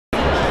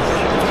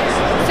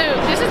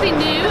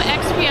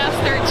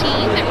XPS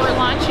 13 that we're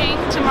launching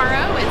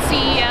tomorrow at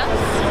CES.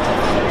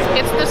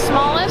 It's the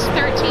smallest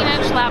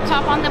 13-inch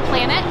laptop on the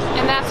planet,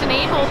 and that's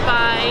enabled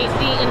by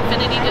the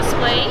Infinity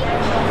display.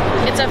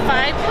 It's a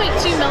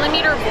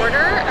 5.2mm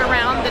border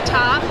around the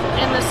top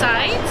and the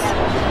sides,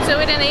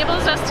 so it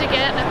enables us to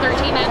get a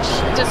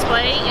 13-inch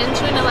display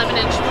into an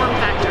 11-inch form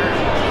factor.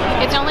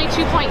 It's only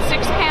 2.6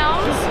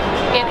 pounds.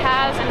 It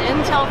has an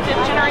Intel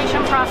 5th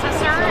generation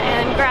processor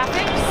and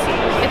graphics.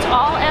 It's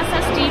all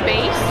SSD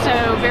based, so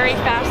very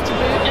fast to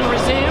boot and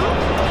resume.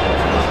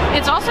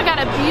 It's also got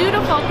a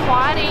beautiful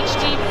Quad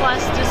HD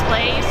Plus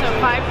display, so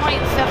 5.7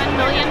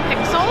 million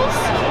pixels.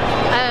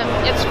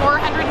 It's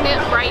 400 nit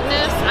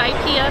brightness,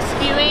 IPS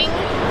viewing,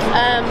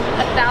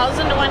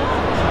 1,000 to 1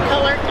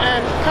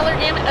 color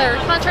gamut or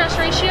contrast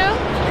ratio.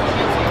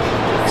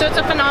 So it's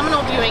a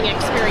phenomenal viewing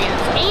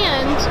experience,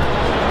 and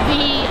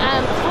the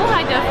full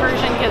high def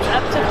version gets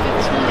up to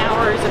 15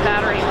 hours of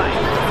battery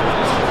life.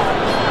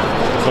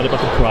 What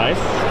about the price?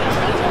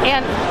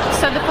 And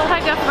so the full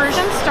high def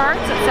version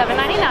starts at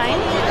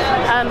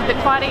 $799. The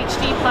Quad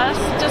HD Plus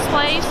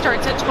display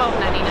starts at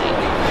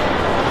 $1299.